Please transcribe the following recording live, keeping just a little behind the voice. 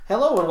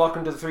Hello and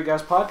welcome to the Three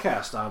Guys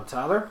Podcast. I'm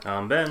Tyler.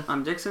 I'm Ben.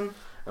 I'm Dixon.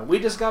 And we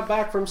just got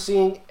back from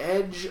seeing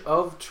Edge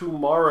of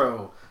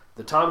Tomorrow,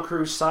 the Tom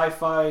Cruise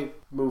sci-fi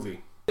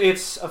movie.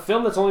 It's a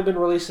film that's only been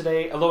released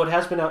today, although it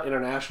has been out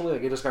internationally.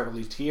 Like, it just got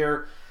released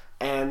here,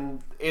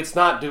 and it's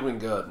not doing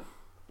good.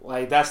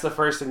 Like, that's the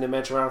first thing to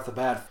mention right off the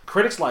bat.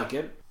 Critics like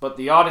it, but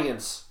the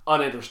audience,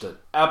 uninterested.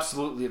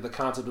 Absolutely the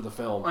concept of the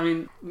film. I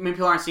mean, maybe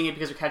people aren't seeing it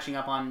because they're catching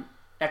up on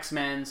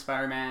X-Men,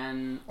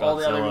 Spider-Man, all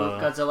the other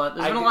movies, Godzilla.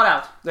 There's been a lot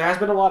out. There has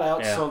been a lot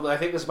out, yeah. So I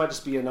think this might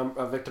just be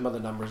a victim of the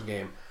numbers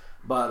game.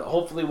 But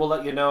hopefully we'll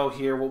let you know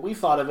here what we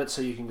thought of it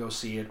so you can go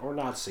see it or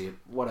not see it,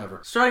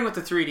 whatever. Starting with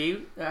the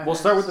 3D. We'll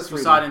start with the 3D.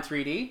 We saw it in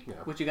 3D. Yeah.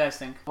 What do you guys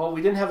think? Well,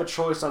 we didn't have a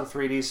choice on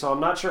 3D, so I'm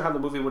not sure how the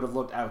movie would have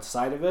looked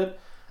outside of it.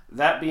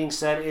 That being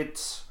said,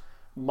 it's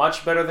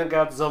much better than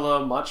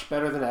Godzilla, much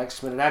better than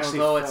X-Men.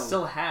 Although it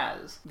still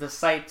has the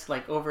site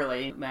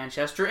overlay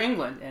Manchester,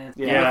 England, and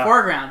in Yeah. the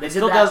foreground. It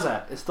still does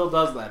that. It still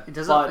does that. It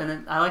does, but, and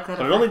then I like that.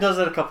 But effect. it only does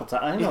that a couple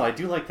times. I know, I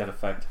do like that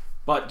effect.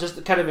 But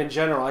just kind of in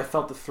general, I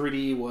felt the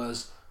 3D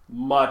was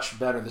much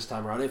better this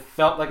time around. It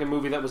felt like a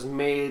movie that was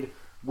made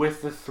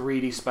with the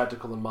 3D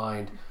spectacle in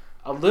mind.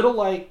 A little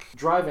like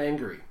Drive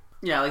Angry.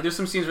 Yeah, there's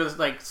some scenes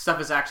where stuff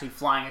is actually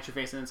flying at your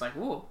face, and it's like,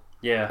 whoa.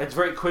 Yeah. It's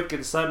very quick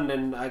and sudden,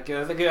 and I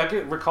can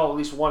recall at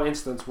least one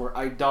instance where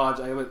I dodged.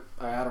 I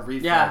had a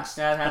reflex. Yeah,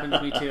 that happened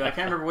to me too. I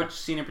can't remember which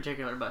scene in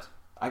particular, but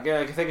I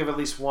can think of at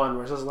least one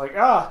where it's just like,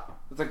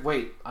 it's like,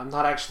 wait, I'm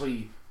not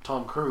actually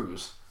Tom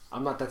Cruise.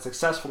 I'm not that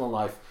successful in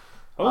life.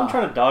 I wasn't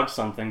trying to dodge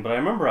something, but I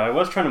remember I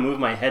was trying to move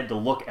my head to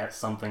look at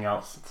something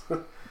else.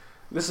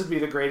 This would be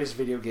the greatest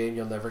video game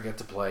you'll never get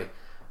to play.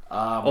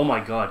 Oh my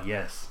god,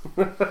 yes.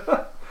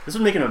 This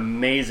would make an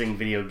amazing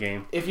video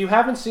game. If you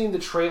haven't seen the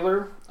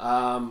trailer,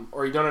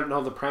 or you don't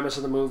know the premise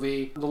of the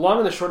movie, the long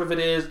and the short of it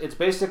is, it's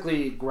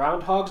basically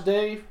Groundhog's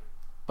Day,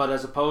 but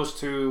as opposed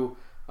to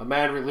a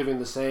man reliving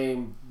the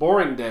same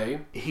boring day,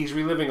 he's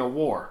reliving a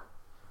war.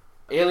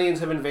 Aliens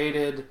have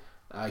invaded.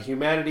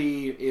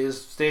 Humanity is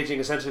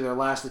staging essentially their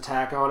last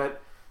attack on it.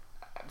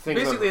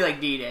 basically like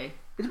D-Day.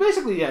 It's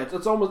basically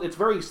it's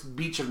very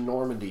Beach of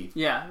Normandy.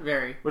 Yeah,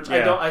 very. Which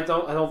Yeah. I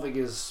don't think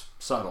is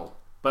subtle.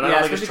 But I Yeah,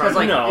 don't think it's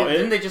especially trying because to.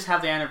 didn't they just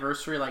have the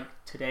anniversary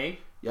today?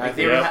 Yeah, I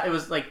They think were, it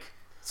was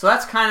so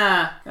that's kind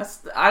of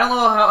I don't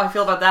know how I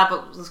feel about that,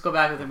 but let's go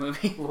back to the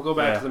movie. we'll go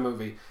back to the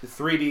movie. The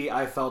 3D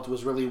I felt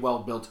was really well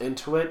built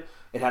into it.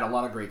 It had a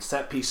lot of great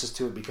set pieces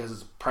to it because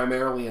it's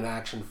primarily an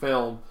action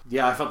film.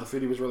 Yeah, I felt the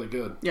 3D was really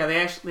good. Yeah, they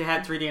actually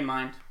had 3D in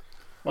mind.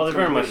 Well, they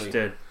very Completely. much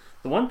did.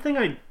 The one thing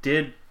I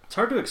did, it's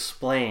hard to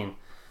explain,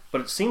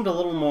 but it seemed a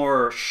little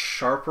more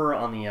sharper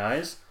on the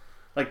eyes.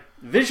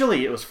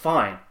 Visually, it was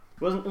fine.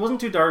 It wasn't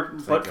too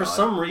dark, but for God.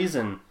 some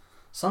reason,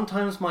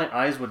 sometimes my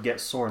eyes would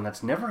get sore, and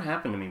that's never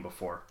happened to me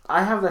before.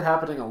 I have that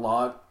happening a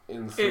lot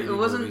in 3D It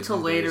wasn't movies until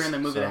these later days, in the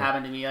movie so. that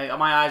happened to me.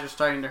 My eyes were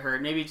starting to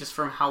hurt. Maybe just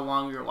from how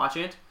long we were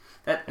watching it.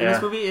 And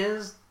this movie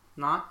is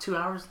not 2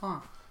 hours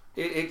long.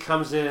 It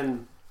comes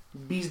in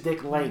bee's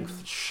dick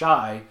length,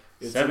 shy.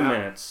 It's 7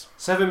 minutes.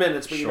 7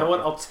 minutes, but you know Sure. what?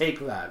 I'll take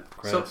that.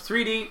 So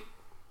 3D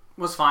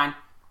was fine.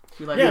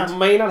 You liked You it.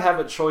 may not have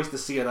a choice to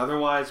see it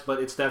otherwise, but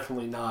it's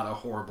definitely not a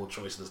horrible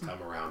choice this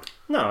time around.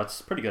 No,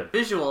 it's pretty good.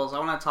 Visuals, I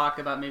want to talk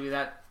about maybe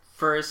that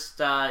first.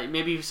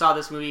 Maybe you saw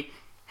this movie,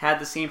 had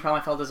the same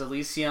problem I felt as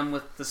Elysium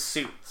with the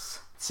suits.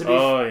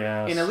 Oh,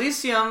 yes. In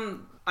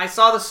Elysium, I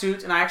saw the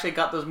suit, and I actually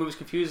got these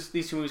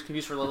two movies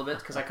confused for a little bit,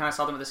 because I kind of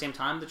saw them at the same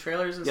time, the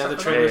trailers and Yeah, stuff the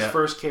like trailers Yeah.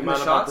 first came And the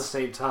out about the shots?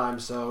 same time,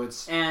 so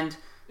it's that. And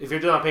if you're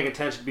not paying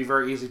attention, it'd be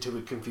very easy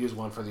to confuse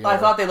one for the other. I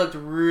thought they looked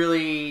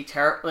really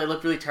terrible. They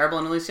looked really terrible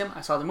in Elysium. I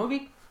saw the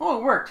movie. Oh,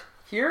 it worked.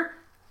 Here,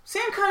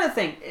 same kind of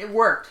thing. It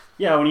worked.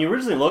 Yeah, when you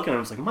originally look at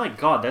them, it's like, my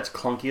god, that's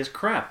clunky as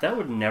crap. That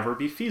would never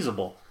be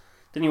feasible.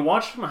 Then you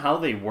watch them, how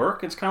they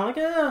work, it's kind of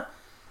like,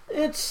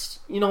 it's,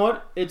 you know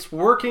what? It's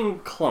working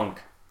clunk.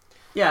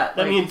 Yeah,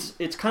 That means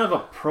it's kind of a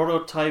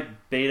prototype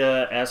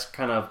beta-esque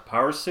kind of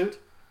power suit,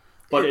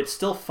 but it's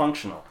still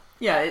functional.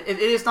 yeah. It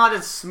is not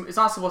as it's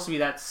not supposed to be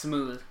that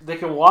smooth. they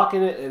can walk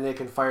in it and they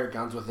can fire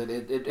guns with it.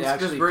 It It's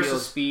actually just versus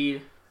feels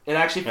speed. it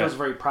actually feels Yeah.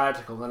 very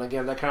practical. And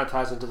again, that kind of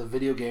ties into the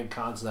video game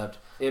concept.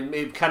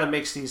 It kind of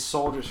makes these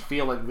soldiers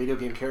feel like video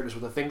game characters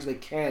with the things they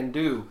can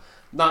do.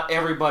 Not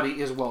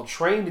everybody is well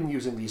trained in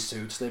using these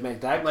suits. They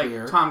make that Like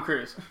clear. Tom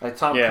Cruise. Like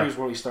Tom Yeah. Cruise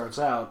when he starts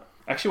out.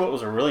 Actually, what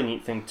was a really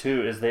neat thing,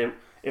 too, is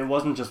it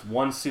wasn't just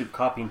one suit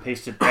copy and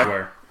pasted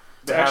everywhere.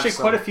 They There have actually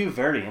some- quite a few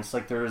variants.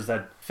 There was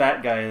that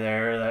fat guy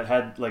there that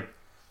had,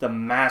 the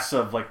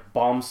massive,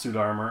 bomb suit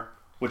armor,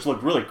 which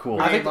looked really cool.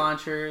 I Grenade think-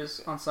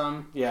 launchers on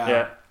some.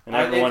 Yeah. And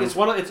I- everyone... it's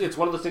one of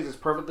those things that's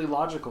perfectly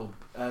logical.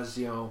 As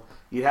you know,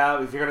 you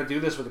have if you're going to do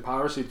this with the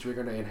power suits, you're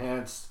going to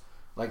enhance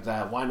like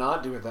that. Why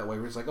not do it that way?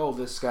 Where it's like, oh,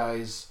 this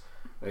guy's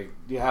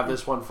you have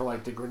this one for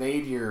the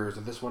grenadiers,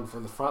 or this one for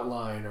the front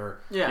line, or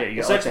Yeah, Yeah,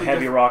 you got the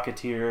heavy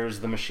rocketeers,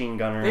 the machine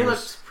gunners. they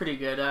looked pretty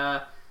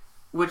good.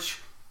 Which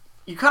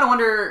You kind of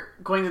wonder,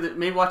 going to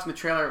maybe watching the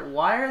trailer,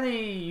 why are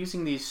they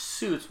using these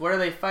suits? What are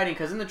they fighting?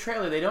 Because in the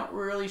trailer, they don't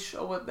really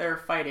show what they're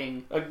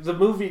fighting. The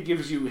movie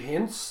gives you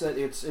hints that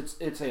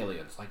it's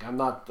aliens. Like I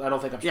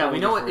don't think I'm. Yeah, we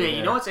know it. it. Yeah,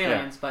 you know it's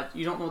aliens, but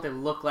you don't know what they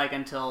look like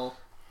until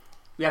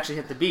we actually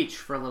hit the beach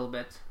for a little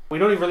bit. We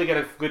don't even really get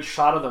a good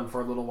shot of them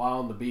for a little while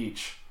on the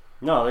beach.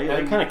 No, they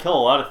kind of kill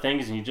a lot of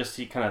things, and you just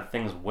see kind of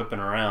things whipping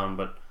around,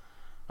 but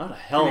not a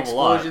hell of a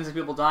lot. Explosions and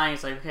people dying.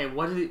 It's like, okay,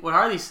 what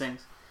are these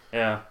things?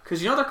 Yeah.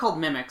 Because they're called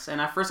mimics,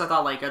 and at first I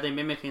thought, like, are they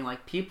mimicking,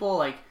 like, people?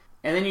 Like,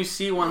 and then you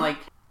see one, like,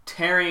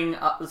 tearing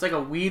up, it's like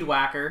a weed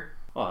whacker.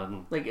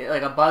 Oh, like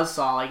a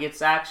buzzsaw. Like,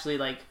 it's actually,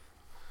 like,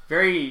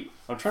 very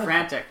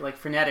frantic, like,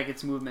 frenetic,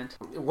 its movement.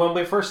 When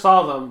we first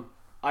saw them,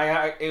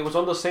 it was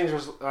one of those things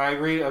where I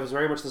agree, I was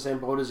very much the same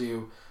boat as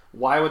you.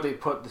 Why would they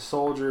put the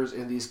soldiers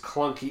in these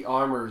clunky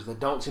armors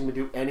that don't seem to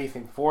do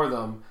anything for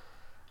them?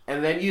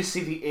 And then you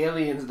see the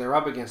aliens they're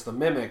up against, the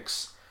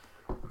mimics,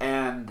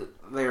 and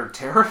they're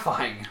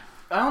terrifying.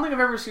 I don't think I've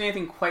ever seen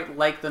anything quite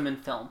like them in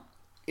film.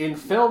 In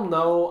film,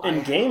 no.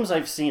 In games,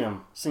 I've seen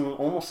them. Seen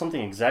almost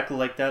something exactly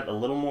like that, a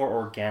little more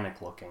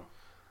organic looking.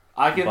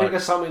 I can think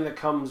of something that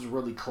comes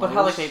really close. But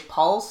how, like, they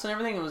pulse and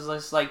everything, it was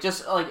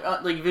just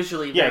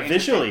visually. Yeah,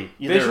 visually.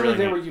 Visually,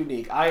 they were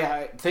unique.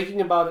 I thinking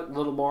about it a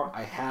little more,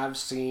 I have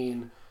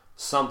seen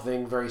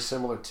something very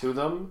similar to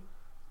them,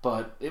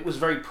 but it was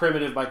very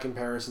primitive by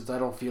comparisons. I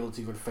don't feel it's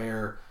even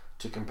fair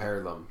to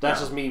compare them. That's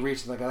just me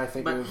reaching I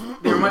think but it was...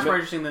 They were much more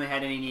interesting than they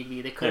had any need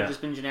be. They could have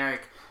just been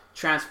generic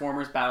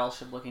Transformers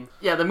battleship looking.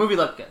 Yeah, the movie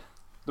looked good.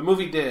 The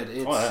movie did.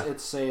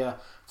 It's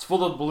it's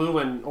full of blue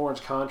and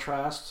orange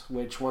contrast,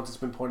 which once it's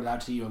been pointed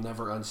out to you, you'll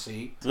never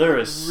unsee. There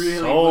is really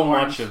so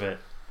much of it.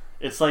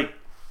 It's like,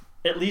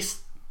 at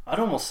least, I'd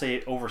almost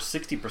say over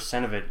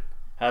 60% of it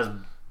has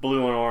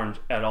blue and orange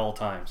at all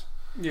times.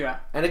 Yeah.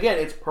 And again,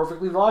 it's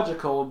perfectly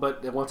logical,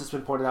 but once it's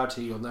been pointed out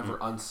to you, you'll never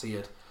unsee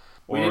it.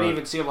 We didn't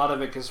even see a lot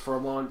of it because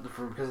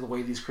because of the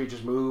way these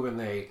creatures move and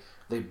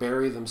they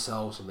bury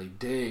themselves and they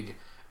dig.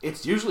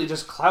 It's usually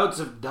just clouds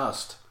of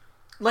dust.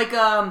 Like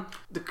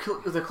the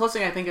closest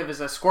thing I think of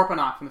is a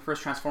Scorponok from the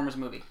first Transformers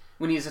movie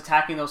when he's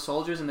attacking those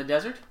soldiers in the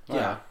desert.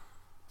 Yeah,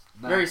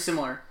 very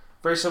similar.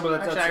 Very similar.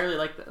 Actually, I really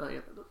like that.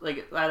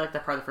 I like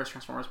that part of the first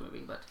Transformers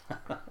movie, but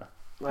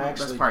I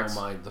actually don't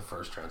mind the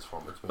first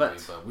Transformers movie,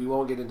 but we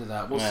won't get into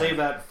that. We'll save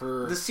that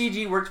for... The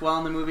CG worked well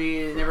in the movie.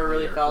 It never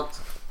really felt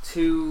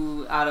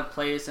too out of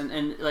place,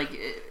 and like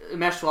it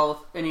meshed well with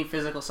any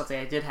physical stuff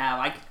that I did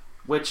have.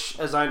 Which,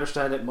 as I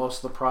understand it,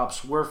 most of the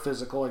props were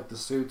physical, like the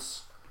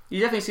suits. You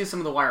definitely see some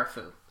of the wire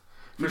foo.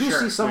 You do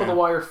see some of the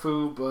wire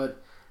foo,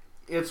 but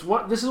this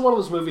is one of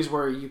those movies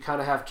where you kind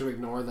of have to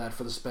ignore that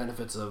for the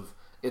benefits of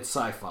it's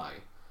sci-fi.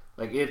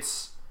 Like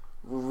it's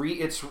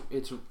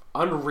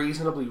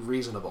unreasonably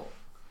reasonable.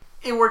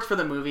 It worked for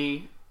the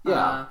movie.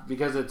 Yeah,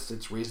 because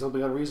it's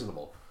reasonably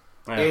unreasonable.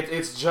 Yeah.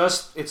 It's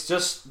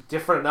just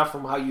different enough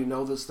from how you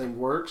know this thing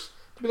works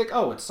to be like,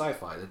 oh, it's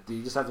sci-fi.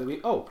 You just have to be,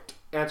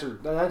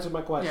 that answered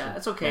my question. Yeah,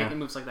 it's okay if it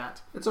moves like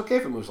that. It's okay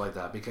if it moves like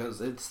that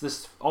because it's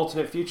this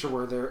alternate future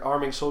where they're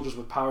arming soldiers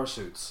with power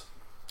suits.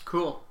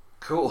 Cool.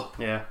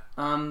 Yeah.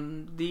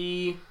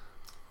 The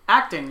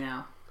acting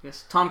now. I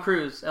guess Tom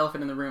Cruise,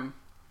 Elephant in the Room.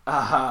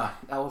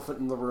 Elephant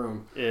in the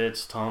Room.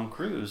 It's Tom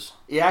Cruise.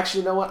 Yeah,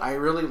 actually, you know what? I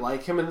really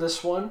like him in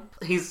this one.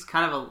 He's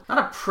kind of not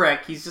a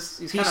prick. He's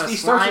kind of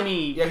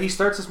slimy. He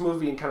starts this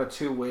movie in kind of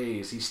two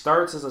ways. He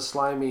starts as a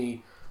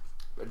slimy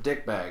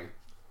dickbag.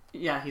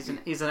 Yeah, he's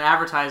an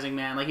advertising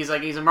man. He's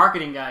a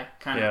marketing guy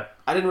kind of. Yeah.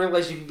 I didn't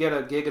realize you could get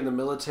a gig in the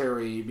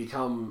military,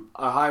 become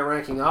a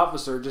high-ranking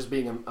officer, just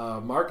being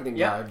a marketing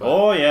guy.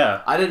 But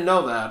I didn't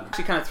know that.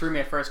 Actually, kind of threw me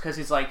at first because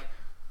he's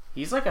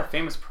like a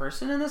famous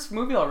person in this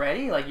movie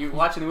already. Like you're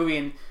watching the movie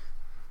and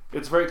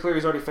it's very clear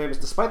he's already famous,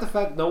 despite the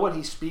fact no one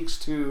he speaks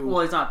to.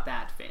 Well, he's not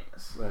that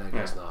famous. Well, I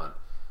guess not.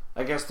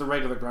 I guess the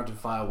regular grunted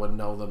file wouldn't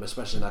know them,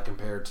 especially not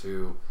compared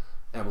to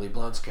Emily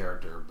Blunt's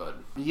character. But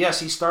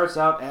yes, he starts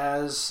out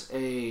as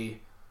a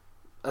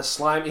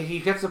slime. He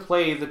gets to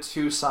play the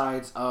two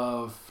sides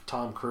of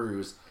Tom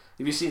Cruise.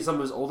 Have you seen some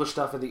of his older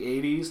stuff in the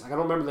 80s? I don't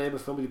remember the name of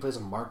the film, but he plays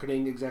a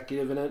marketing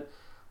executive in it.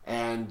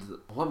 And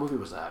what movie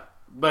was that?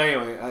 But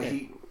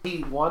anyway,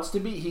 he wants to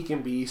be. He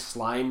can be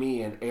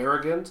slimy and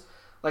arrogant.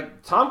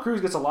 Like Tom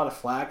Cruise gets a lot of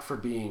flack for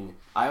being.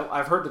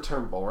 I've heard the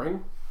term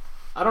boring.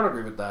 I don't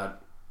agree with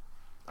that.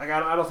 I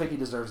don't think he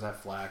deserves that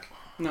flack.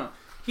 No,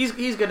 he's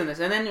good in this,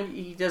 and then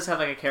he does have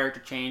a character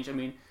change. I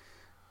mean,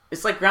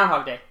 it's like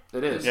Groundhog Day.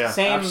 It is. Yeah.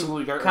 Same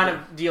absolutely kind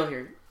of deal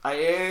here.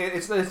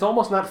 It's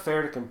almost not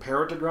fair to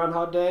compare it to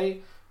Groundhog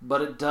Day,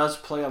 but it does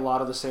play a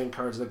lot of the same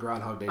cards that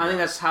Groundhog Day does. I think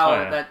that's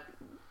how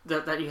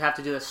that you have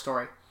to do this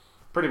story.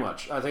 Pretty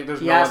much. I think there's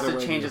he no has other to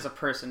way change as a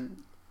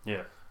person.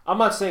 Yeah. I'm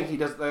not saying he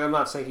does. I'm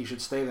not saying he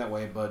should stay that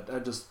way, but I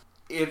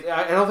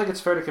don't think it's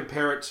fair to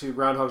compare it to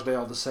Groundhog Day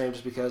all the same,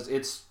 just because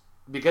it's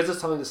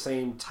telling the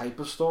same type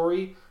of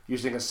story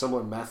using a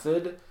similar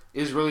method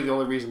is really the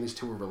only reason these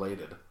two are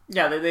related.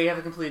 Yeah, they have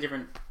a completely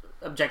different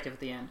objective at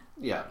the end.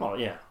 Yeah. Oh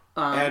yeah.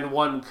 And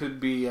one could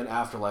be an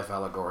afterlife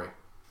allegory.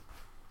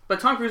 But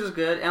Tom Cruise is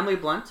good. Emily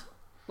Blunt.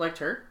 liked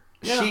her.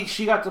 Yeah.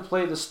 She got to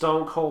play the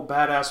stone cold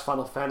badass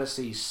Final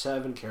Fantasy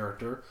VII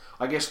character.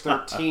 I guess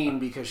 13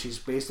 because she's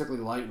basically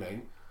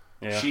lightning.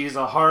 Yeah. She's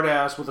a hard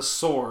ass with a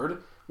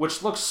sword,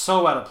 which looks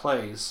so out of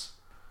place.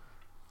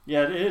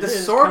 Yeah, The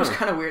sword was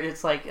kind of weird.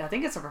 It's like, I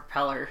think it's a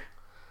propeller.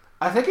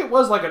 I think it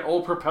was like an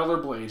old propeller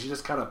blade. She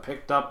just kind of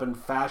picked up and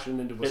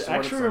fashioned into a sword. It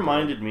actually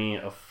reminded me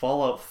of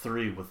Fallout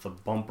 3 with the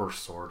bumper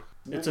sword.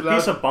 It's a That-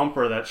 piece of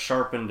bumper that's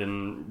sharpened,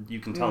 and you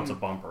can tell it's a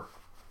bumper.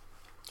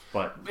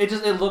 But It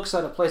looks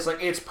out of place.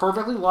 Like, it's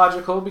perfectly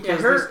logical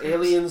because these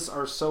aliens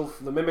are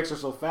the mimics are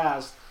so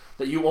fast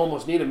that you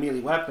almost need a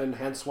melee weapon.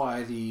 Hence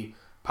why the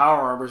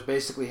power armors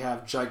basically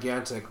have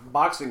gigantic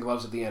boxing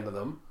gloves at the end of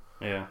them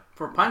yeah,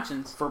 For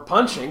punching. for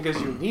punching because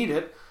you need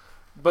it.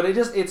 But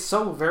it's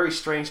so very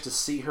strange to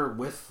see her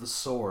with the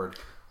sword.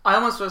 I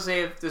almost want to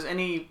say if there's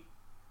any,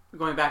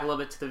 going back a little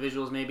bit to the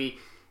visuals maybe,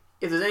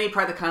 if there's any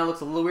part that kind of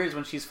looks a little weird is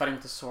when she's fighting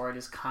with the sword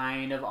is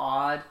kind of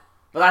odd.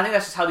 But I think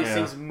that's just how these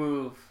things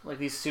move, like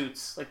these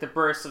suits, like the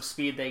bursts of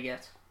speed they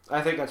get.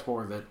 I think that's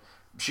more of it.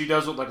 She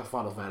does look like a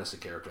Final Fantasy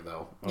character,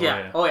 though.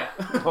 Yeah. Oh, yeah.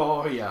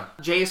 Oh, yeah.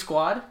 J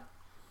Squad,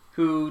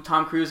 who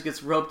Tom Cruise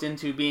gets roped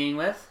into being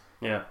with.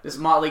 yeah. This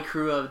motley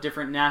crew of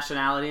different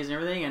nationalities and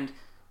everything, and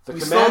The we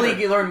commander.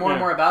 slowly learn more and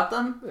more about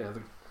them. Yeah,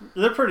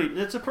 They're pretty.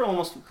 It's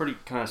almost pretty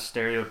kind of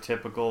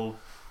stereotypical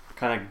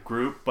kind of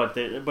group, but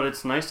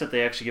it's nice that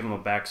they actually give them a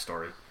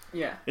backstory.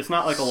 Yeah. It's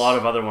not like a lot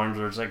of other ones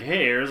where it's like,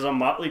 hey, here's a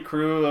motley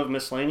crew of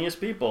miscellaneous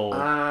people.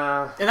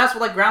 And that's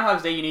what, like,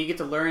 Groundhog's Day, you get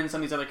to learn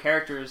some of these other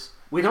characters.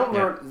 we don't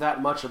learn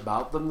that much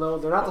about them, though.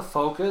 They're not the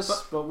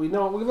focus, but we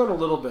learn a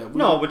little bit.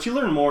 no, but you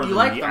learn more than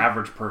like the them.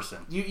 average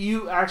person.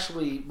 You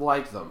actually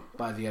like them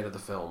by the end of the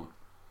film.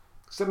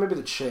 Except maybe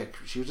the chick.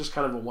 She was just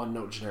kind of a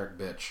one-note generic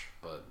bitch.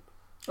 But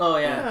Oh,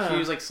 yeah. Yeah. She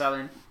was, like,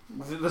 Southern.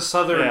 the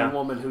southern Yeah.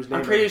 woman whose name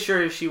I'm pretty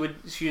sure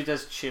she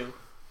does chew.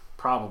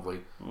 probably.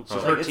 So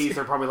Like, her it's- teeth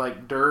are probably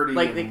like dirty.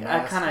 Like, and I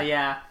nasty. kind of,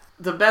 yeah.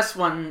 The best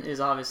one is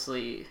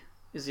obviously,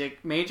 is he a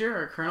major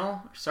or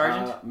colonel or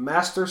sergeant?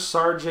 Master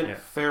Sergeant Yeah.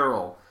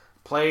 Farrell,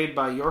 played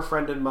by your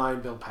friend and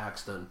mine, Bill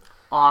Paxton.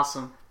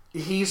 Awesome.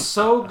 He's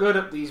so good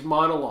at these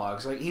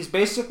monologues. Like, he's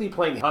basically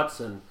playing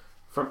Hudson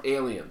from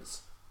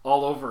Aliens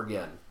all over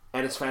again,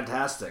 and it's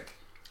fantastic.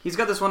 He's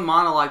got this one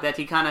monologue that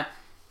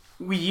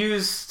we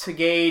use to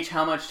gauge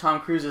how much Tom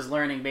Cruise is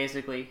learning,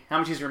 basically. How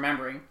much he's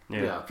remembering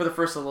Yeah. for the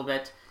first little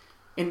bit.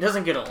 And it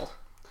doesn't get old.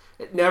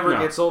 It never No.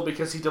 gets old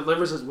because he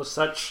delivers it with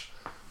such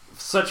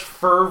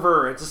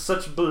fervor and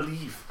such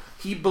belief.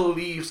 He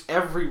believes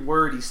every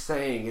word he's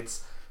saying.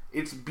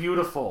 It's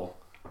beautiful.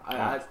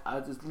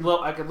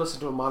 I could listen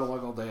to a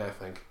monologue all day, I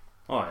think.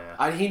 Oh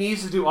yeah. He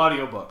needs to do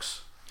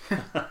audiobooks.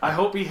 I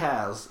hope he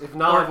has. If Or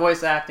not,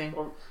 voice acting.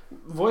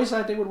 voice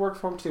acting would work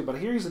for him too. But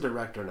here he's a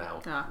director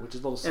now, Ah. which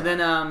is a little sad. And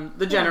then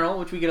the general,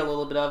 which we get a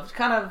little bit of,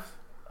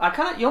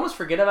 you almost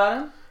forget about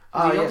him.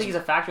 'Cause you don't yes. think he's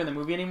a factor in the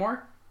movie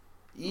anymore.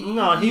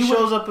 No, he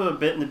shows up a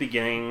bit in the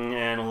beginning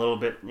and a little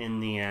bit in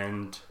the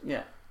end.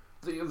 Yeah.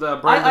 The I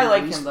Brendan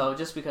like Gleeson- him, though,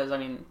 just because, I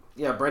mean,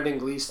 Yeah, Brendan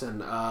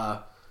Gleeson,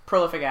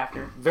 prolific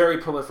actor. very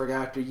prolific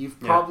actor. You've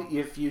probably,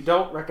 if you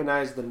don't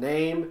recognize the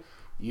name,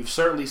 you've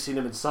certainly seen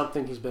him in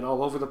something. He's been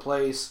all over the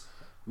place.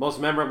 Most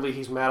memorably,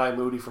 he's Mad Eye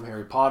Moody from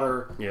Harry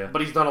Potter. Yeah.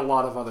 But he's done a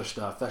lot of other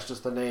stuff. That's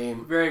just the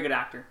name. Very good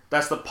actor.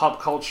 That's the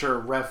pop culture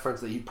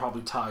reference that you'd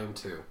probably tie him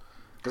to.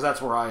 Because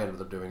that's where I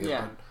ended up doing it.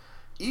 Yeah. But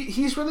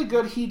he's really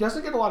good. He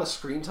doesn't get a lot of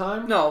screen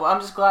time. No, I'm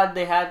just glad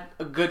they had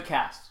a good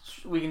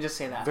cast. We can just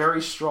say that.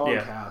 Very strong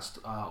Yeah. cast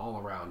all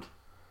around,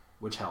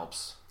 which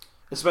helps.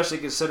 Especially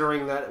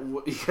considering that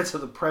you get to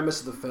the premise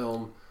of the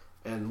film,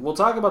 and we'll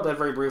talk about that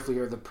very briefly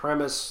here. The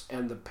premise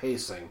and the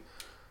pacing,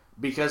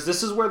 because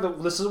this is where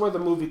the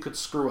movie could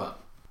screw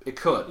up. It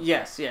could,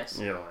 Yes. Yeah.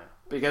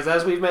 because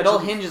as we've It all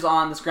mentioned, hinges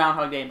on this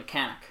Groundhog Day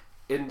mechanic.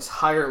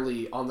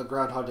 entirely on the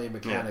Groundhog Day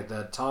mechanic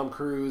that Tom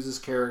Cruise's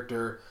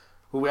character,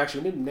 who we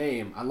actually didn't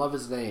name, I love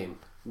his name,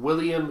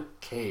 William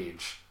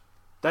Cage.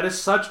 That is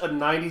such a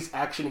 90s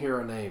action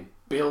hero name,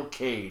 Bill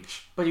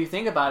Cage. But you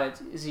think about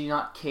it, is he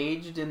not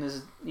caged in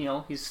this,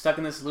 he's stuck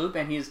in this loop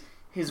and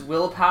his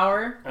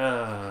willpower?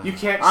 You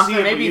can't I'm see it,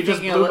 but maybe you just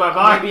thinking blew my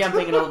mind. maybe I'm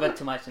thinking a little bit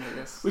too much into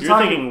this. You're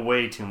thinking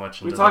way too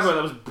much into We talked this. about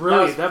that was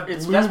brilliant. That's That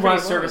blew my pretty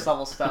mind. service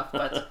level stuff,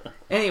 but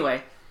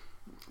anyway,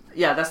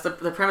 yeah, that's the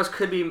premise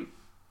could be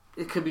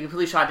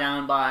completely shot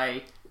down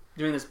by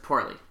doing this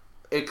poorly,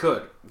 It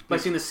could, by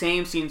seeing the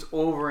same scenes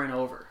over and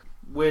over.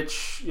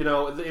 which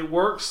it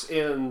works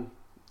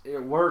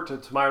it worked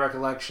to my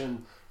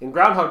recollection in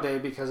Groundhog Day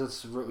because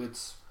it's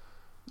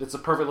a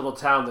perfect little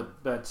town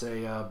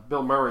that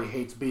Bill Murray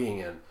hates being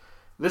in.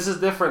 This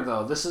is different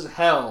though. This is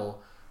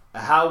hell.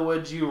 How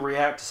would you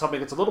react to something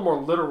that's a little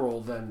more literal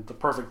than the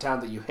perfect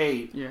town that you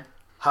hate? Yeah.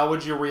 How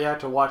would you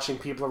react to watching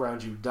people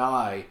around you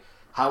die?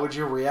 How would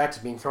you react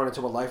to being thrown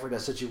into a life or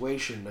death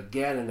situation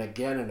again and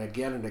again and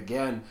again and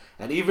again?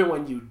 And even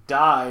when you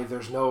die,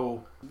 there's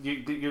no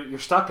you're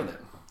stuck in it.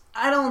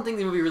 I don't think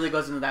the movie really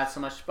goes into that so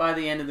much. By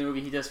the end of the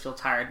movie, he does feel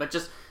tired. But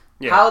just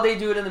Yeah. how they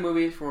do it in the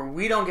movie, where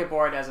we don't get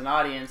bored as an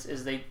audience,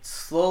 is they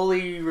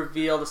slowly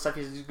reveal the stuff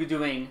he's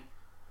doing,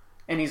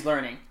 and he's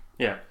learning.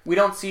 Yeah. We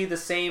don't see the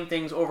same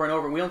things over and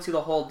over. We don't see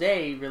the whole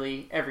day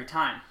really every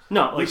time.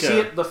 No, We see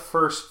it the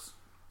first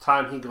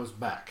time he goes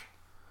back.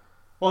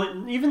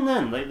 Well, even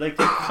then, they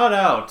cut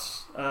out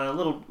a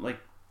little, like,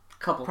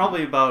 Couple.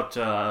 probably about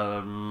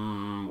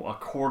a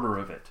quarter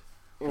of it.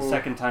 The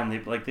second time they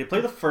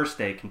play the first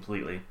day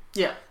completely.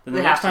 Yeah. Then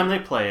the next time they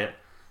play it,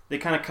 they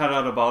kind of cut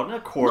out about a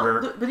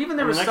quarter. No, but even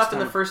there And was the stuff next in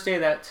the time- first day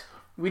that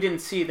we didn't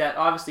see that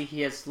obviously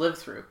he has lived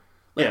through.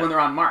 Like Yeah. when they're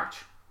on March.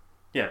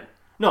 Yeah.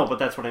 No, but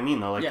that's what I mean,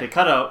 though. Like, Yeah. they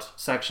cut out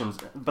sections,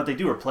 but they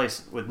do replace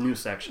it with new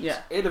sections. Yeah.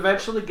 It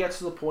eventually gets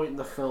to the point in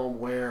the film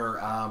where,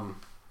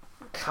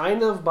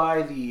 kind of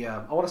by the, I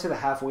want to say the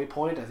halfway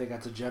point, I think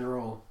that's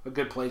a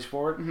good place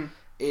for it,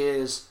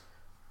 is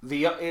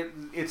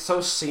it's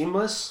so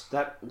seamless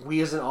that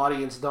we as an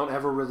audience don't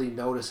ever really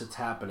notice it's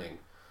happening.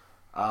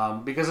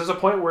 Because there's a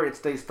point where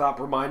they stop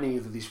reminding you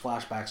that these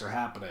flashbacks are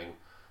happening.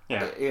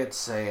 Yeah.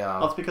 It's a...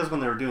 Well, it's because when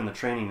they were doing the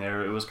training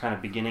there, it was kind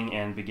of beginning,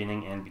 and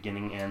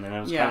then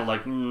it was Yeah. kind of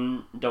like,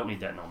 don't need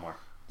that no more.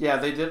 Yeah,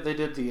 they did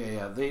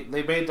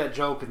they made that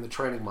joke in the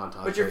training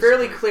montage. But you're basically.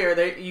 fairly clear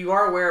that you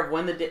are aware of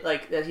when the day,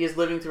 like that he is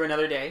living through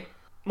another day.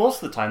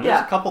 Most of the time. There's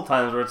a couple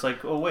times where it's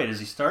like, oh, wait, is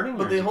he starting?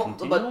 But or is he but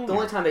continuing, the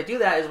only or- time they do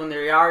that is when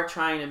they are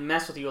trying to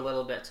mess with you a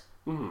little bit.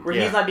 Where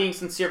Yeah. he's not being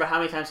sincere about how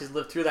many times he's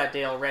lived through that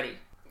day already.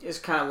 It's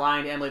kind of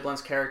lying to Emily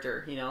Blunt's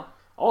character, you know?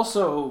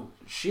 Also,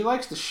 she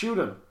likes to shoot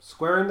him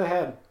square in the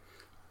head.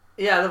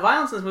 Yeah, the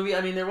violence in this movie,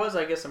 I mean, there was,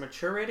 I guess, a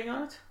mature rating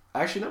on it.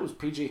 Actually, that was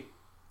PG.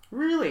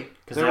 Really?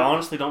 Because they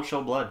honestly don't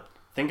show blood.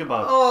 Think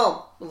about it.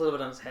 Oh, a little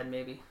bit on his head,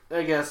 maybe.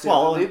 I guess.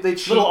 Well, they a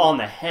cheat. little on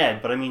the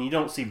head, but I mean, you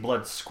don't see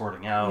blood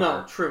squirting out. No,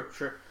 or-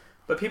 true.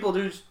 But people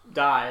do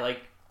die,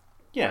 like,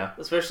 Yeah.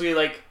 especially,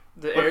 like,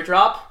 the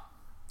airdrop.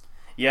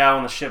 Yeah,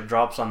 when the ship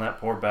drops on that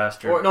poor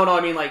bastard. Or, no,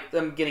 I mean, like,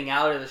 them getting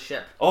out of the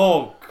ship.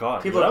 Oh,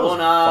 God. People that are was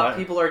blown up, fire.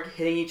 people are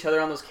hitting each other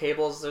on those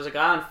cables. There's a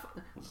guy on...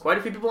 Quite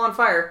a few people on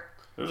fire.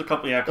 There's a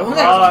couple, Oh, couple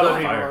that's A guys lot on of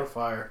people fire. on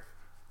fire.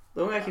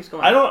 The one guy keeps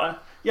going. I don't...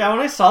 Yeah, when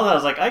I saw that, I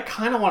was like, I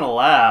kind of want to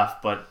laugh,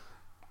 but...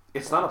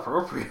 It's not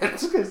appropriate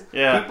because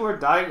Yeah. people are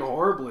dying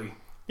horribly.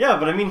 Yeah,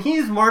 but I mean,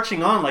 he's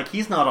marching on like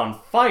he's not on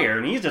fire,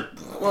 and he's just...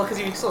 Well, because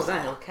if he slows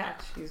down, he'll catch.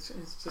 He's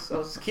just,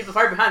 I'll just keep the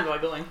fire behind me while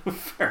going.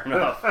 Fair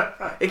enough.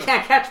 It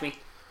can't catch me.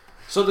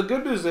 So the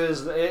good news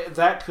is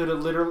that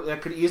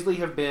could easily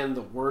have been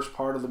the worst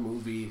part of the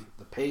movie,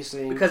 the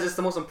pacing. Because it's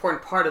the most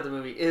important part of the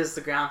movie, is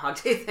the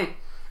Groundhog Day thing.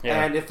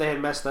 Yeah. And if they had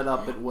messed that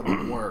up, it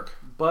wouldn't work.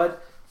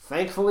 But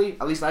thankfully,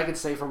 at least I can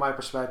say from my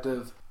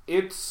perspective,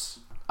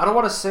 I don't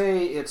want to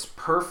say it's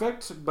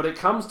perfect, but it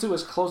comes to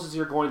as close as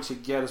you're going to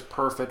get as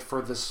perfect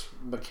for this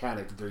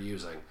mechanic that they're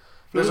using.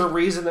 There's a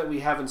reason that we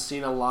haven't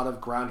seen a lot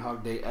of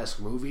Groundhog Day-esque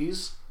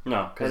movies.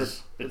 No,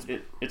 because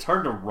it's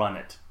hard to run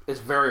it. It's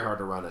very hard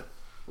to run it.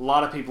 A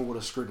lot of people would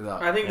have screwed it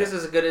up. I think this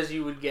is as good as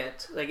you would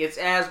get. Like, it's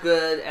as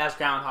good as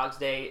Groundhog's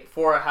Day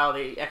for how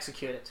they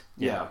execute it.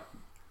 Yeah.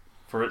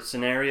 For its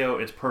scenario,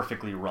 it's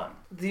perfectly run.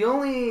 The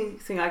only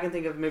thing I can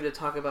think of maybe to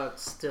talk about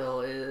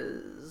still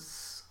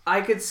is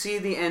I could see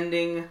the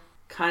ending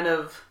kind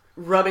of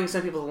rubbing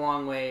some people the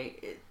wrong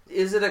way.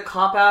 Is it a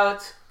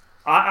cop-out?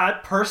 I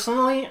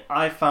personally,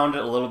 I found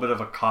it a little bit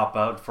of a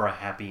cop-out for a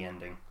happy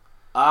ending.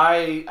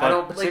 I But,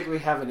 don't particularly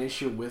have an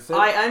issue with it.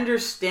 I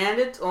understand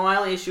it. Well, my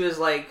only issue is,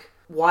 like,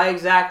 why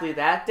exactly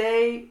that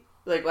day?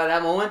 Like, by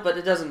that moment? But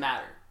it doesn't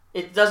matter.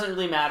 It doesn't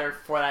really matter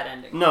for that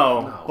ending.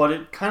 No. But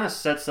it kind of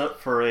sets up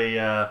for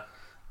a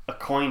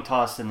coin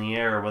toss in the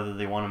air whether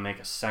they want to make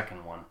a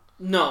second one.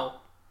 No.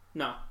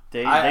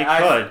 They I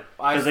could.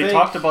 I Because they think-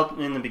 talked about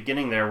in the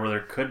beginning there where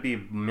there could be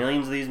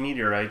millions of these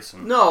meteorites.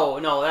 And,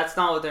 No, that's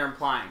not what they're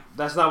implying.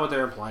 That's not what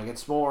they're implying.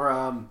 It's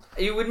more...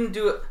 You wouldn't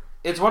do it...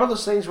 It's one of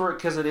those things where,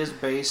 because it is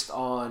based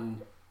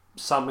on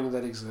something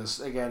that exists.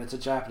 Again, it's a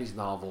Japanese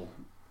novel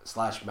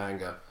 /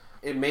 manga.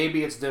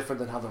 Maybe it's different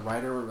than how the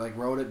writer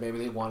wrote it. Maybe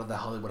they wanted the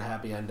Hollywood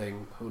happy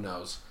ending. Who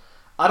knows?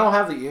 I don't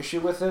have the issue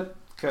with it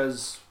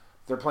because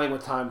they're playing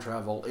with time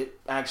travel.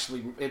 I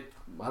don't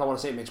want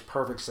to say it makes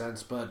perfect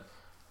sense, but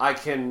I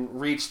can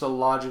reach the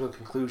logical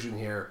conclusion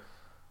here.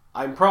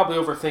 I'm probably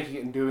overthinking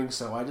it in doing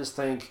so. I just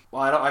think,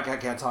 I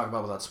can't talk about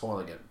it without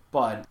spoiling it.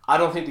 But I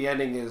don't think the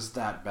ending is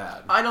that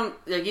bad. I don't...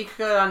 Like, you could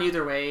go on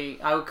either way.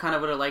 I would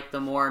have liked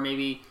the more,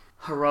 maybe,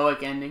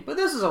 heroic ending. But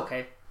this is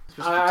okay.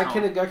 I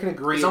can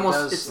agree. It's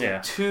almost Yeah.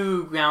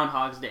 too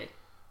Groundhog's Day.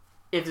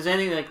 If there's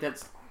anything like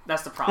that's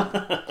the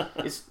problem.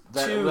 It's too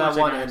that much one like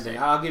Groundhog's ending. Day.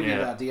 I'll give you Yeah.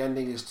 that. The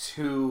ending is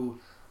too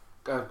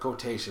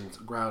quotations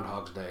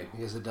Groundhog's Day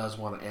because it does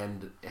want to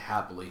end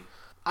happily.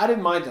 I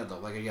didn't mind that though.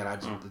 Like again, I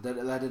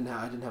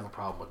didn't have a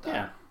problem with that.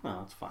 yeah, no,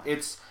 that's fine.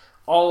 It's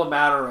all a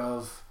matter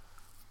of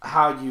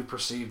how you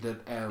perceived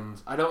it,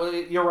 and I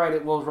don't. You're right.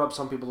 It will rub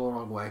some people the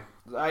wrong way.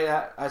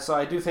 So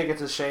I do think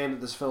it's a shame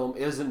that this film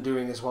isn't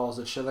doing as well as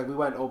it should. Like we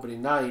went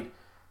opening night,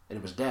 and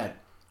it was dead.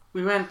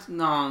 We went...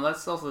 No,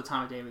 that's also the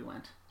time of day we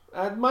went.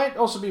 It might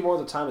also be more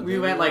the time of day. We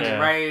went, like, Yeah.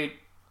 right...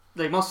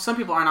 Like, some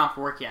people aren't off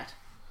work yet.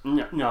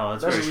 No,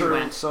 that's That's very true. true.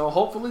 went. So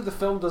hopefully the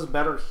film does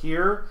better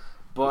here,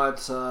 but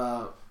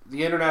the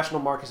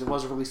international markets, it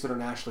was released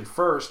internationally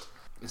first.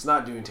 It's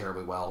not doing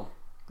terribly well,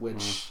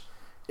 which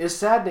is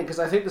saddening because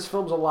I think this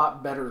film's a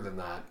lot better than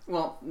that.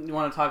 Well, you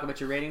want to talk about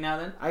your rating now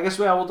then? I guess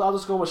I'll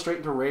just go straight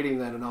into rating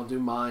then, and I'll do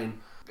mine.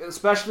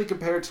 Especially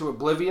compared to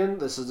Oblivion,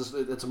 it's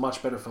a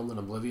much better film than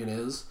Oblivion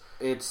is.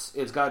 It's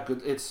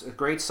a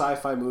great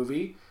sci-fi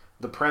movie.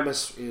 The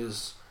premise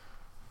is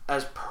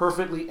as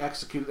perfectly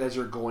executed as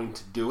you're going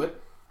to do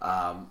it,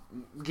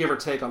 give or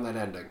take on that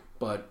ending.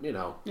 But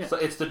so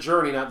it's the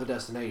journey, not the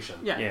destination.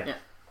 Yeah.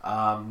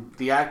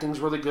 The acting's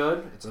really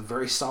good. It's a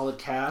very solid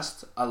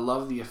cast. I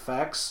love the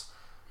effects.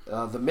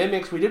 The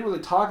mimics, we didn't really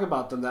talk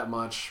about them that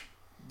much,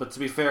 but to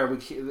be fair,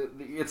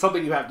 it's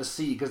something you have to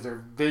see because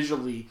they're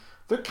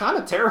kind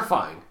of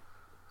terrifying.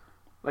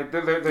 Like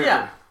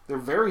they're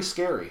very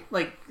scary.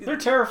 Like they're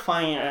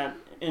terrifying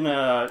in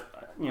a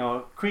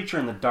creature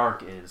in the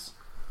dark is.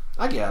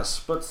 I guess,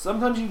 but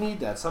sometimes you need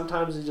that.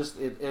 Sometimes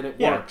it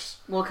works.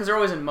 Well, because they're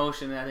always in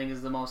motion. I think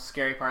is the most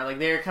scary part. Like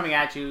they're coming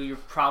at you, you're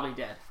probably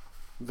dead.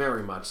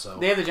 Very much so.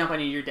 They have to jump on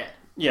you, you're dead.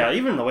 Yeah,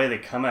 even the way they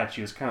come at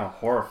you is kind of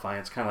horrifying.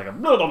 It's kind of like a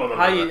blah, blah, blah, blah,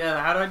 blah.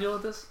 How do I deal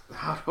with this?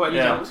 How do I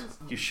deal?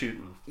 You shoot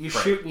and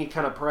shoot and you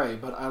kind of pray.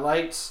 But I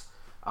liked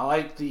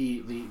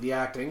the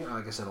acting.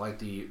 Like I said, I liked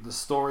the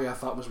story. I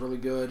thought was really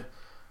good.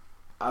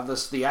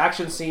 The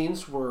action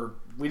scenes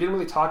we didn't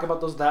really talk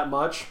about those that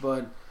much,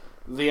 but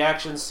the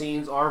action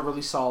scenes are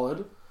really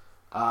solid.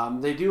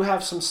 They do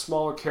have some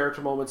smaller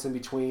character moments in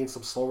between,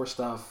 some slower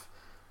stuff,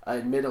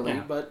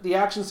 admittedly, but the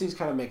action scenes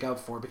kind of make up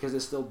for it because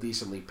it's still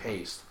decently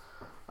paced.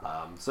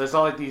 So it's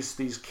not like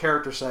these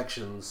character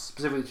sections,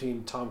 specifically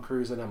between Tom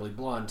Cruise and Emily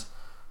Blunt,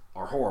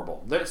 are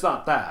horrible. It's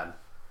not bad.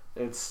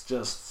 It's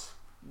just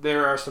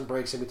there are some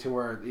breaks in between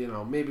where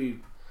maybe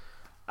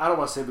I don't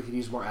want to say we could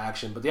use more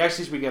action, but the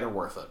actions we get are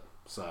worth it.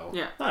 So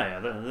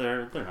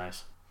they're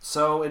nice.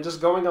 So, and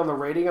just going on the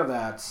rating of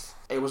that,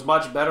 it was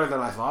much better than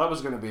I thought it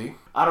was going to be.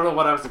 I don't know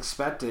what I was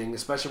expecting,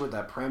 especially with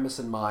that premise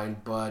in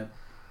mind, but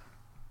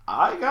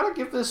I gotta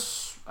give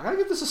this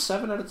a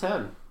 7 out of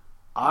 10.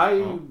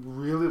 I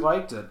really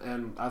liked it,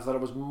 and I thought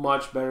it was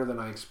much better than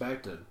I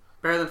expected.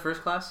 Better than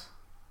First Class?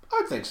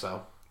 I think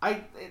so.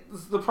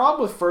 The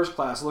problem with First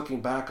Class,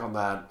 looking back on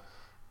that,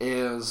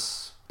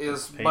 is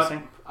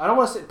pacing? I don't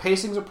want to say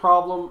pacing's a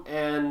problem,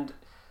 and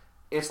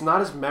it's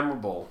not as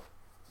memorable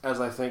as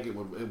I think it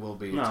will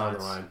be down the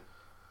line.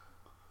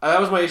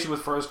 That was my issue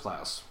with First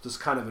Class, just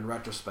kind of in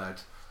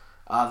retrospect.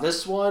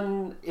 This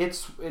one,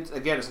 it's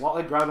a lot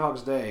like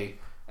Groundhog's Day,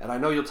 and I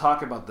know you'll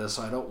talk about this,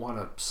 so I don't want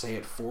to say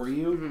it for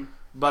you,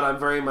 but I'm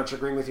very much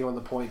agreeing with you on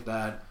the point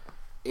that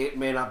it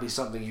may not be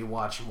something you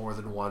watch more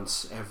than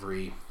once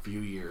every few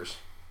years,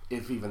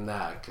 if even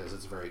that, because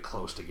it's very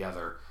close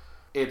together.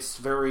 It's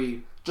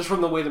very, just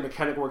from the way the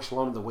mechanic works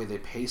alone and the way they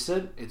pace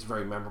it, it's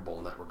very memorable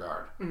in that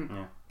regard. Mm-hmm.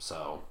 Yeah.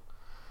 So,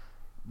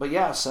 but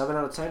yeah, 7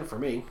 out of 10 for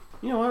me.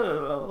 You know what?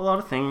 A lot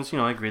of things,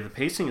 I agree. The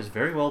pacing is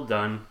very well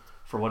done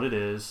for what it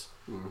is.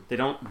 They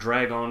don't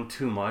drag on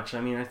too much.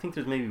 I mean, I think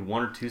there's maybe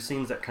 1 or 2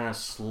 scenes that kind of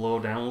slow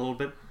down a little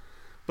bit,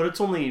 but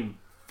it's only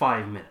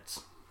 5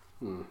 minutes.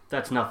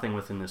 That's nothing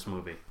within this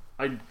movie.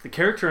 The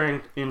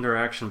character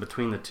interaction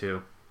between the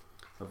two,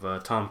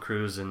 of Tom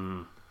Cruise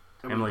and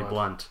Emily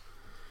Blunt,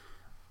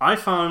 I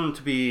found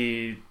to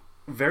be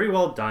very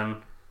well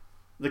done.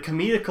 The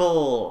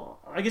comedical,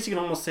 I guess you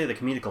can almost say the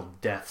comedical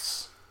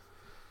deaths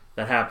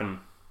that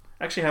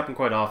actually happen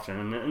quite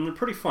often, and they're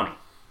pretty funny.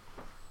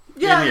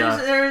 Yeah,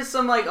 there's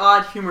some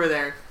odd humor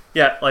there.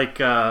 Yeah, like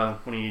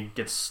when he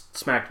gets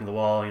smacked into the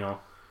wall,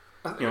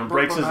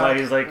 breaks his leg.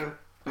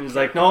 He's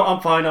like, no, I'm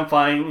fine.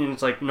 And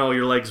it's like, no,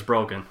 your leg's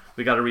broken.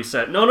 We got to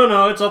reset.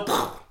 No, it's a.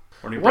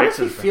 What if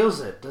he feels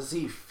it? Does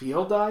he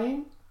feel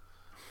dying?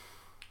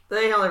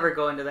 They don't ever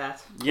go into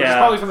that. Yeah, which is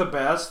probably for the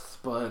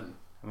best, but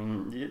I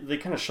mean, they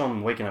kind of show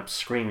him waking up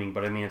screaming,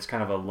 but I mean, it's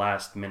kind of a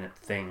last minute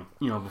thing,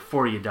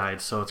 before you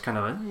died. So it's kind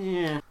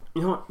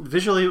of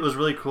visually it was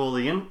really cool.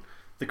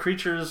 The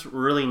creatures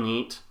were really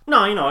neat.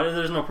 No,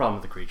 there's no problem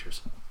with the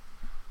creatures.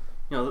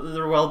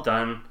 They're well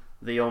done.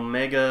 The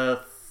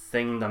Omega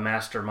thing, the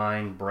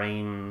mastermind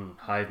brain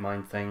hive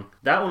mind thing,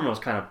 that one was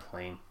kind of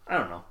plain. I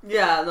don't know.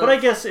 Yeah, but I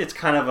guess it's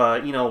kind of a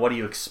what do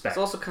you expect? It's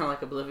also kind of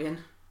like Oblivion.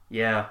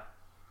 Yeah.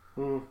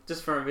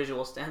 Just from a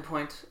visual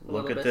standpoint.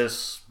 Look at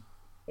this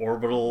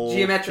orbital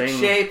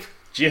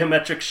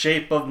geometric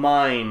shape of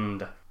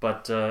mind.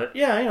 But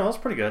it's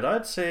pretty good.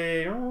 I'd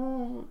say, you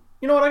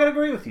know what? I gotta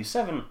agree with you.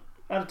 7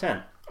 out of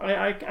 10.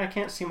 I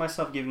can't see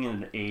myself giving it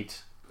an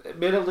 8.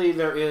 Admittedly,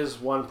 there is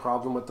one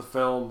problem with the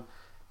film,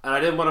 and I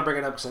didn't want to bring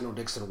it up because I know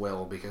Dixon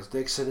will, because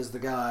Dixon is the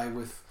guy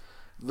with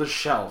the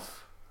shelf.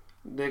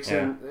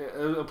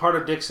 A part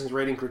of Dixon's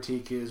rating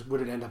critique is,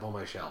 would it end up on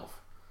my shelf?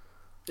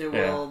 It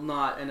will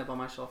not end up on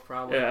my shelf,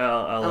 probably. Yeah,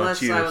 I'll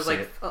Unless let you I was say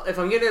like, it. if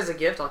I'm getting it as a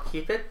gift, I'll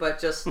keep it. But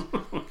just,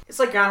 it's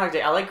like Groundhog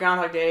Day. I like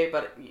Groundhog Day,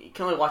 but you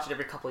can only watch it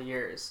every couple of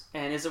years.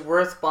 And is it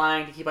worth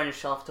buying to keep on your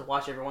shelf to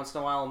watch every once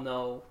in a while?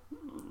 No.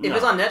 If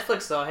it's on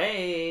Netflix, though,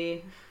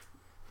 hey,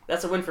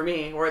 that's a win for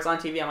me. Or it's on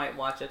TV, I might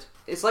watch it.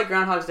 It's like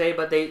Groundhog's Day,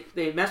 but they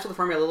messed with the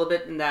formula a little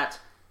bit in that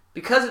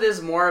because it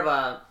is more of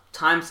a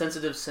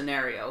time-sensitive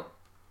scenario,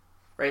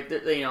 right?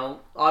 You know,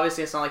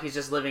 obviously it's not like he's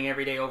just living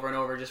every day over and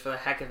over just for the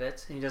heck of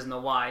it. And he doesn't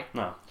know why.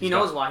 No. He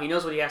knows why. He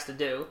knows what he has to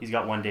do. He's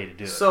got one day to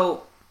do it.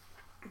 So,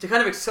 to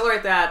kind of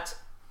accelerate that,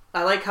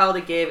 I like how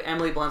they gave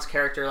Emily Blunt's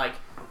character, like,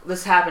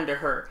 this happened to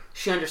her.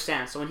 She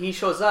understands. So when he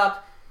shows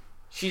up,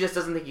 she just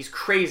doesn't think he's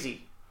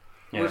crazy.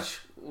 Yeah. Which,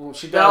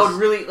 she does. that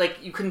would really,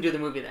 like, you couldn't do the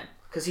movie then.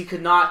 Because he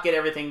could not get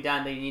everything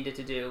done that he needed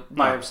to do.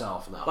 By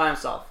himself, no. By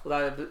himself.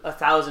 Without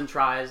 1,000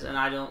 tries, and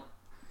I don't...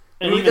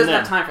 And he even doesn't then,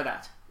 have time for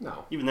that.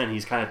 No. Even then,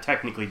 he's kind of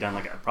technically done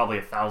like probably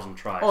 1,000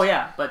 tries. Oh,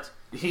 yeah, but...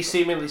 He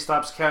seemingly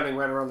stops counting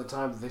right around the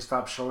time that they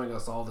stop showing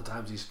us all the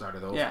times he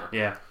started over. Yeah.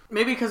 Yeah.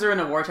 Maybe because they're in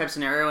a war type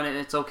scenario and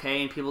it's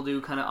okay and people do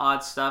kind of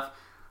odd stuff.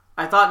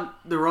 I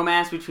thought the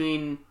romance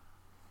between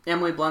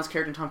Emily Blunt's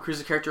character and Tom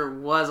Cruise's character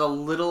was a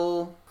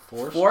little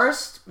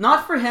forced.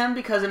 Not for him,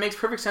 because it makes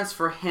perfect sense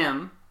for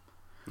him.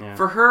 Yeah.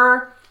 For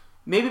her,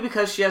 maybe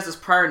because she has this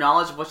prior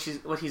knowledge of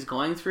what he's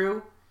going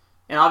through.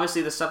 And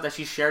obviously the stuff that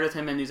she shared with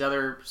him in these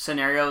other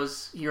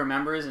scenarios he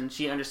remembers, and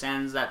she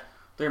understands that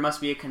there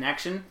must be a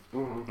connection.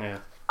 Mm-hmm. Yeah.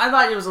 I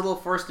thought it was a little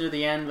forced near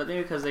the end, but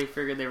maybe because they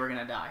figured they were going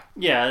to die.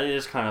 Yeah, it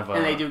is kind of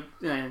And they do,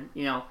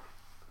 you know,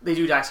 they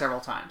do die several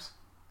times.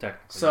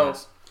 Technically, So,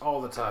 yes.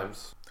 All the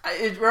times.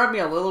 it rubbed me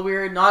a little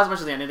weird. Not as much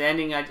as the ending. The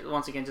ending, I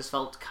once again just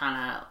felt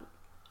kind of...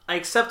 I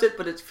accept it,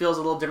 but it feels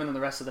a little different than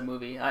the rest of the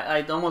movie.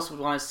 I almost would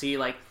want to see,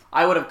 like...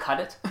 I would have cut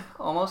it,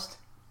 almost.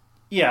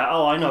 Yeah,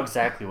 oh, I know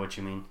exactly what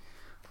you mean.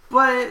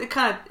 But it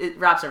kind of... It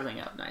wraps everything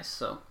up nice,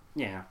 so...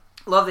 Yeah.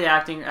 Love the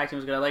acting. Acting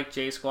was good. I like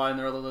J Squad and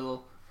their other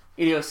little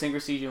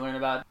idiosyncrasies you learn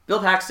about. Bill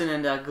Paxton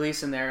and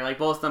Gleason there, like,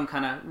 both of them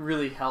kind of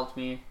really helped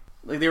me.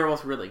 Like, they were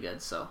both really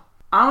good, so...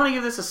 I'm going to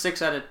give this a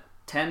 6 out of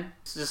 10.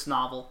 It's just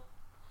novel.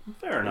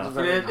 Fair enough.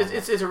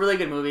 It's a really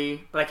good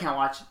movie, but I can't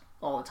watch it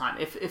all the time.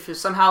 If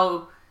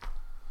somehow...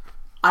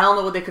 I don't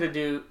know what they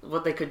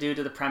could do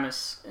to the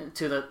premise,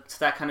 to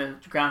that kind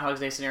of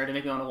Groundhog's Day scenario to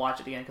make me want to watch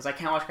it again, because I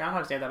can't watch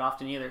Groundhog's Day that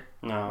often either.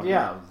 No.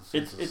 Yeah.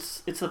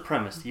 It's the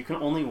premise. You can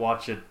only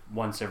watch it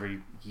once every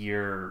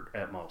year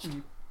at most. Mm-hmm.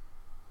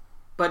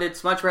 But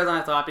it's much better than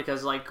I thought,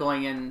 because like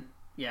going in,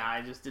 yeah,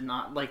 I just did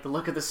not like the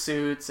look of the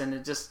suits, and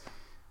it just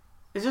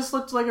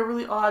looked like a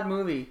really odd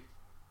movie,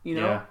 you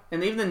know. Yeah.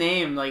 And even the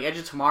name, like Edge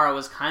of Tomorrow,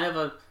 was kind of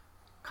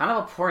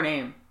a poor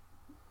name.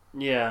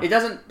 Yeah. It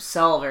doesn't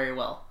sell very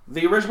well.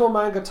 The original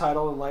manga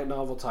title and light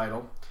novel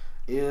title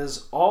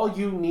is All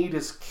You Need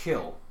Is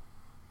Kill.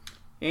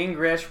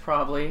 English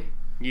probably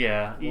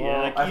Yeah. Yeah.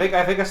 Well, I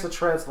think that's the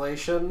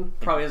translation,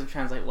 probably doesn't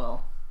translate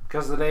well.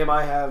 because the name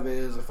I have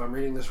is, if I'm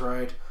reading this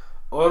right,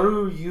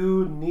 Oru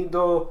Yu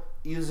Nido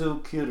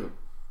Izu Kiru.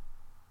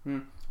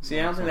 See,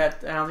 I don't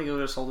think it would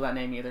have sold that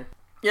name either.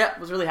 Yeah,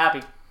 was really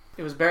happy.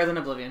 It was better than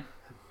Oblivion.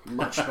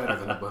 Much better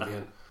than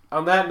Oblivion.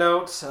 On that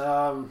note,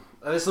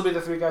 this will be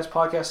the Three Guys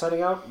Podcast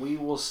signing out. We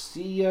will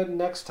see you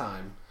next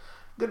time.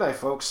 Good night,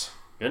 folks.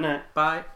 Good night. Bye.